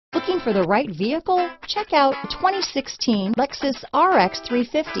Looking for the right vehicle? Check out 2016 Lexus RX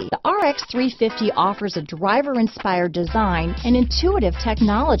 350. The RX 350 offers a driver-inspired design and intuitive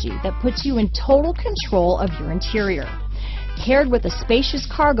technology that puts you in total control of your interior. Paired with a spacious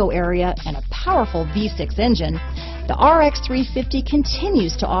cargo area and a powerful V6 engine, the RX 350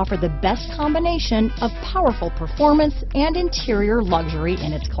 continues to offer the best combination of powerful performance and interior luxury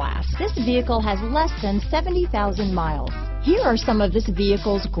in its class. This vehicle has less than 70,000 miles. Here are some of this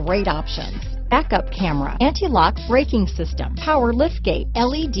vehicle's great options: backup camera, anti-lock braking system, power liftgate,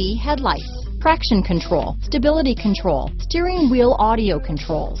 LED headlights, traction control, stability control, steering wheel audio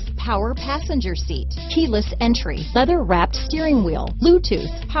controls, power passenger seat, keyless entry, leather-wrapped steering wheel,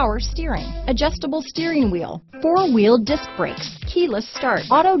 Bluetooth, power steering, adjustable steering wheel, four-wheel disc brakes, keyless start,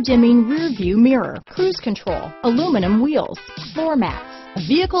 auto-dimming rear-view mirror, cruise control, aluminum wheels, floor mats. A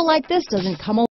vehicle like this doesn't come